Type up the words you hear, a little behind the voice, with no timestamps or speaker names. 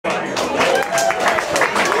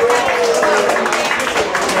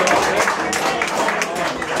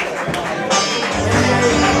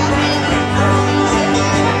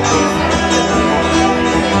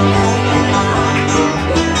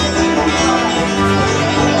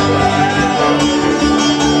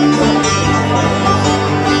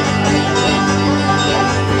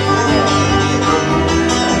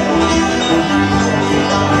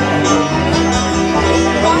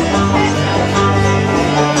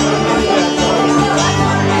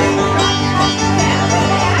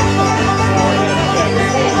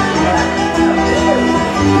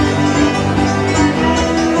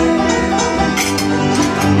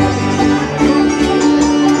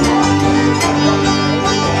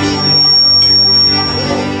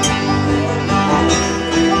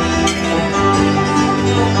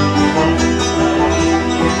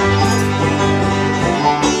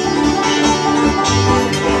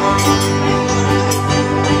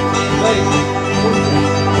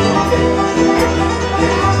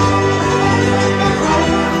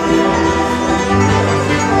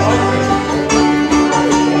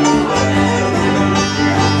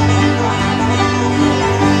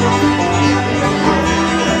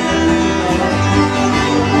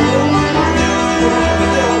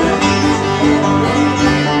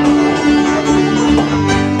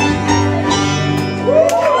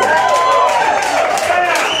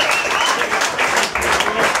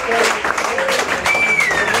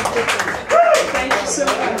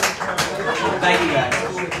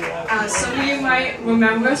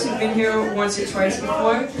remember us, we've been here once or twice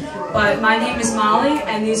before, but my name is Molly,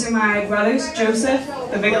 and these are my brothers, Joseph,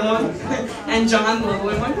 the big one, and John, the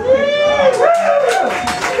little one.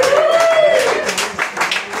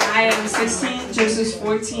 I am 16, Joseph's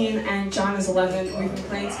 14, and John is 11. We've been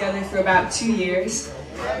playing together for about 2 years.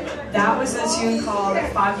 That was a tune called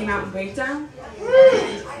Foggy Mountain Breakdown.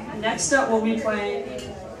 Next up, we'll be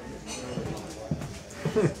playing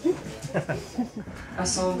a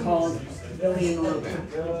song called Billy and the Logan.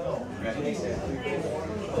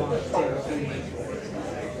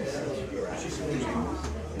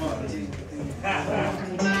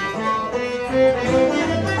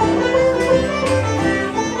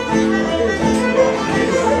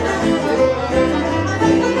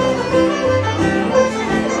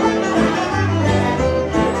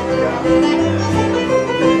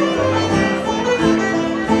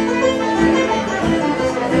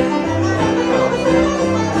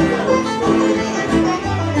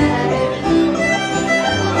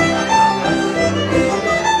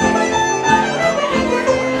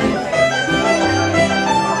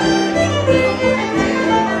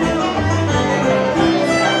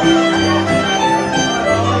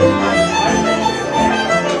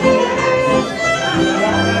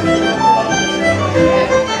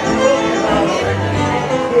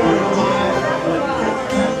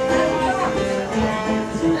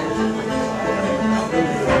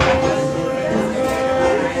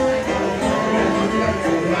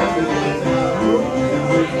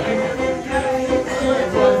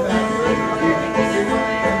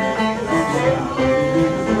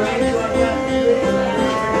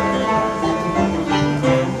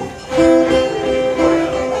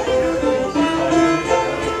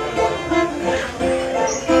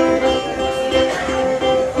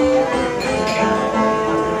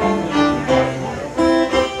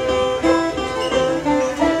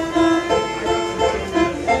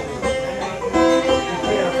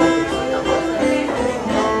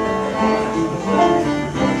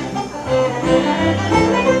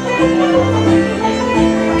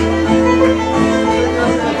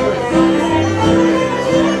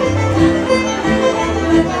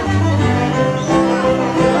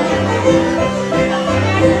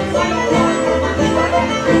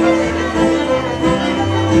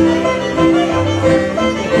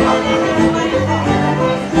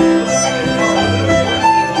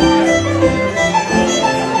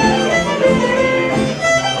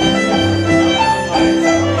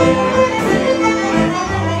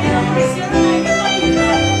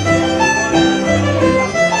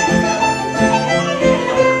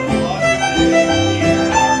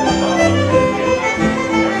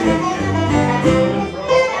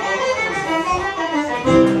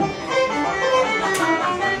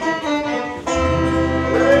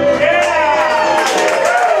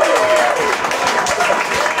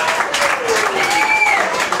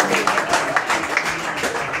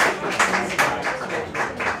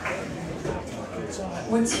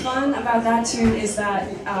 What's fun about that tune is that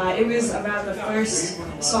it was about the first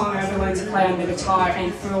song I ever learned to play on the guitar,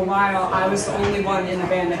 and for a while I was the only one in the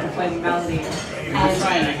band that could play the melody. I'm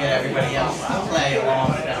trying to get everybody else to play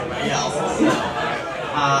along with everybody else. So,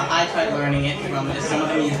 I tried learning it from just some of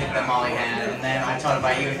the music that Molly had, and then I taught it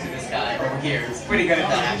by ear to this guy over here. He's pretty good at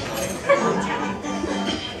that, actually.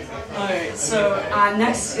 Alright, so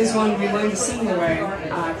next is one we learned to sing the way,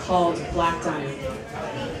 called Black Diamond.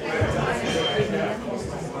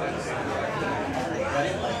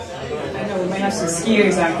 I know, we might have some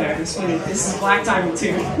skiers out there. This is Black Diamond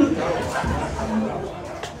too.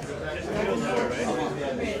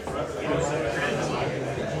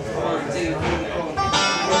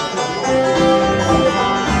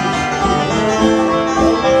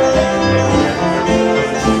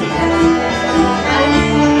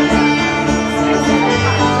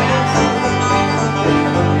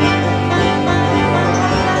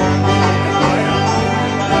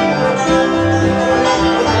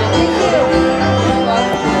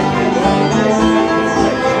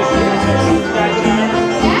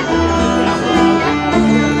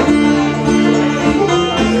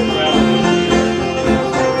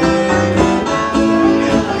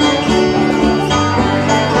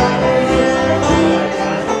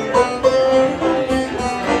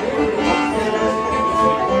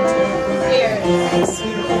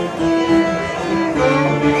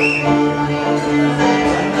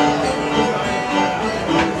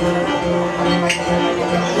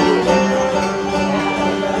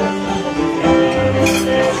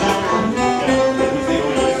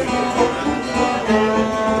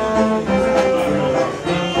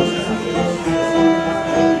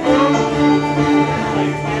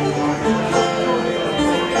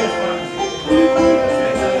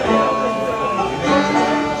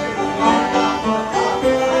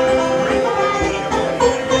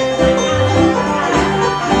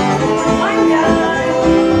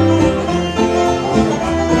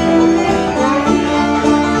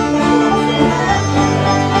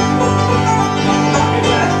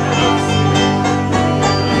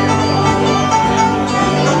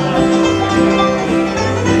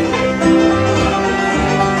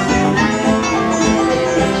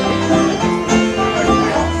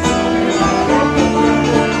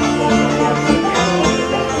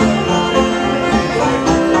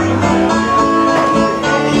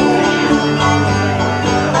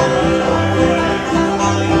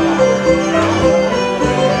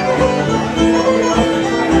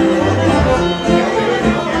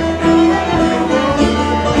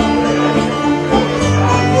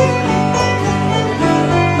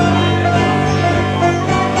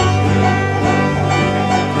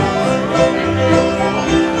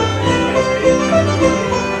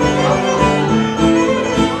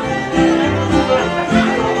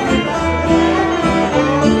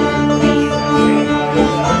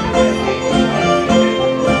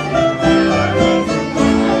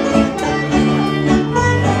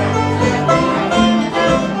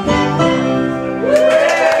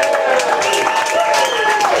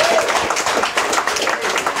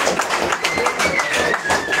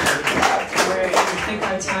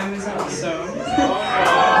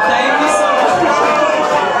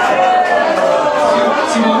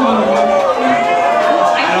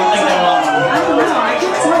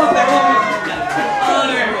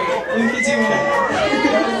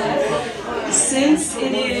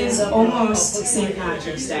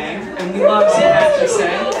 Patrick's Day, and we love St. Patrick's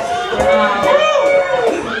Day.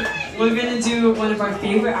 We're gonna do one of our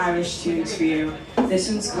favorite Irish tunes for you. This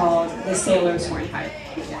one's called The Sailor's Hornpipe.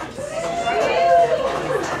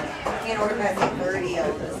 Can't order back the 30 all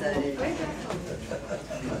of a sudden.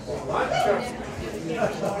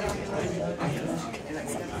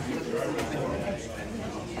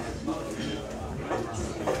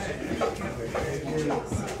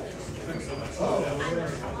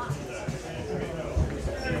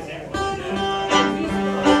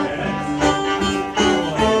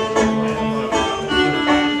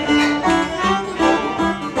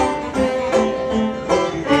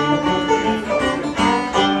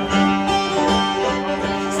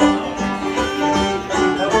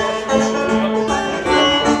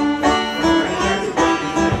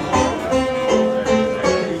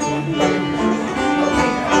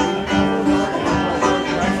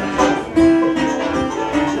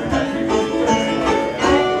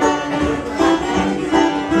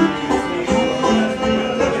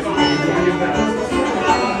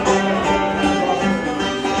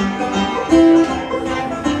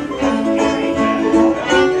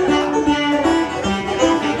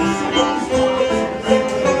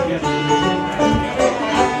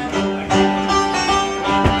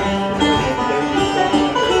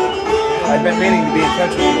 I've been meaning to be in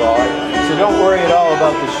touch with you all, so don't worry at all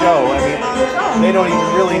about the show. I mean, they don't even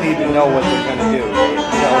really need to know what they're going to do,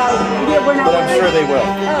 but I'm sure they will.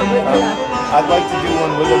 I'd like to do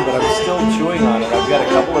one with them, but I'm still chewing on it. I've got a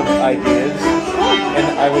couple of ideas, and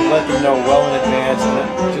I would let them know well in advance and then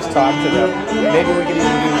just talk to them. Maybe we could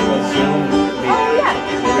even do a Zoom meeting.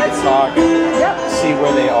 We could talk and see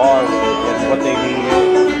where they are and what they need.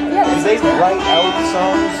 Do they write out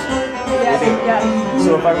songs?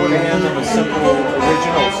 So if I were to hand them a simple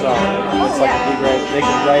original song, it's like they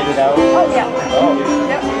can write it out? Oh, yeah. Oh.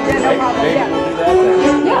 Yep. Yeah, no problem. Maybe we'll do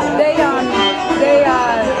that then.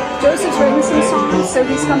 Yeah, Joseph's written some songs, so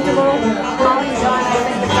he's comfortable. Molly and John, I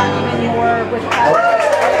think, have done even more with that. Well,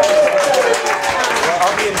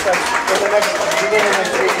 I'll be in touch for the next week or so. We'll get it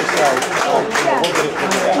figured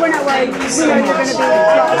out. We're not worried. We know you're going to be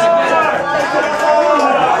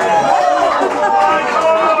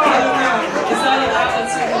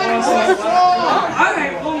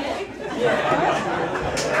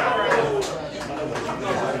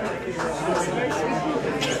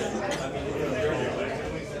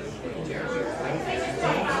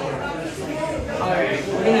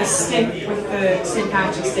We're gonna stick with the St.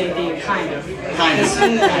 Patrick's Day theme, kind of. This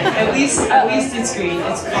one, at least it's green.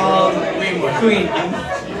 It's called Greenwood. Greenwood.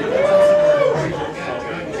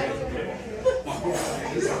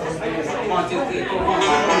 1, 2, 3, 4, 1.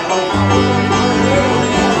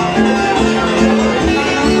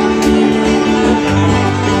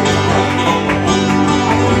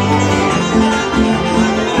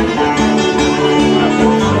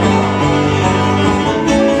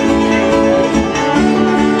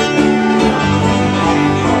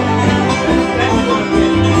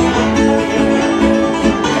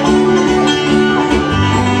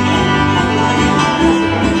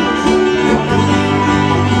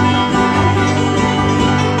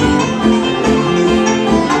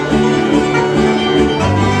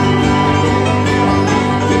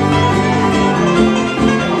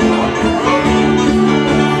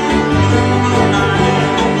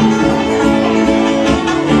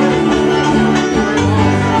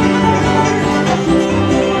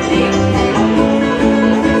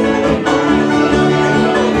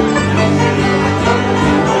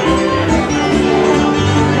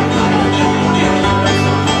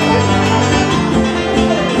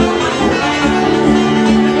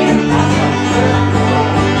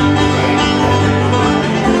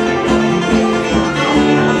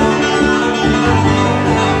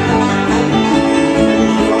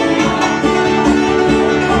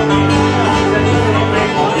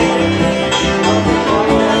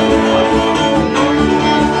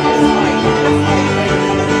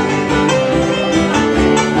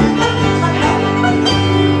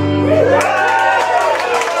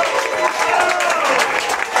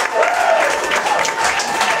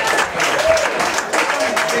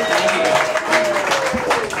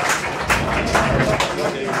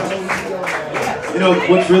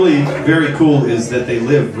 What's really very cool is that they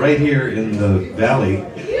live right here in the valley,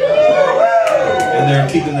 and they're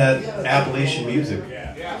keeping that Appalachian music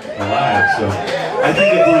alive. So I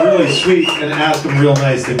think if we're really sweet and ask them real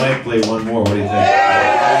nice, they might play one more. What do you think?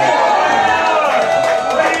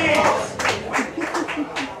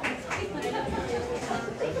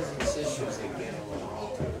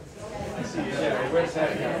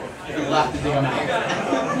 You'll have to dig them out.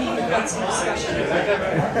 That's some discussion.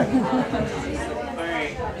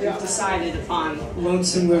 we've decided upon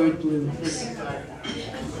Lonesome Road Blues.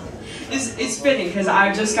 It's fitting because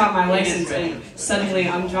I just got my license and suddenly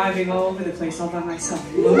I'm driving all over the place all by myself.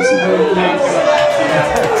 Lonesome Road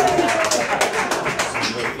Blues.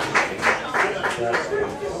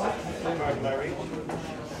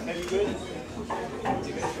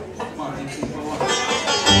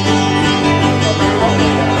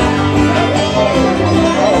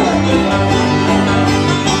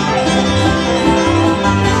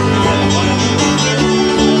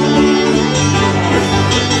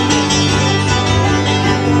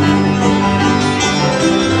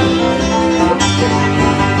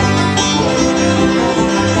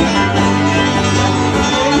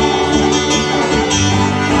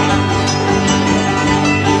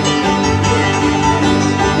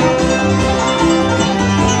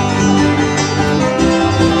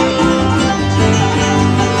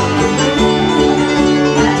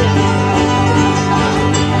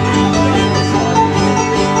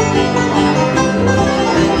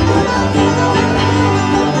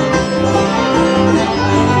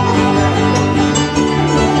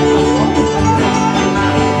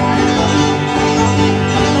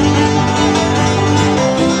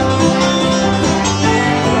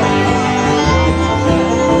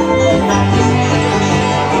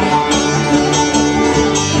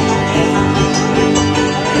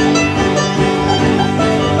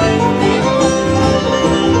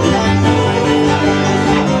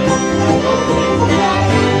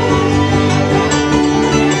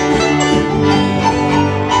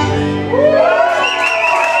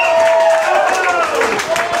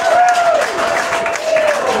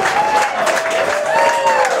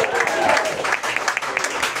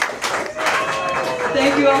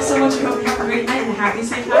 Thank you all so much. I hope you have a great night and happy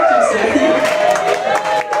St. Patrick's Day.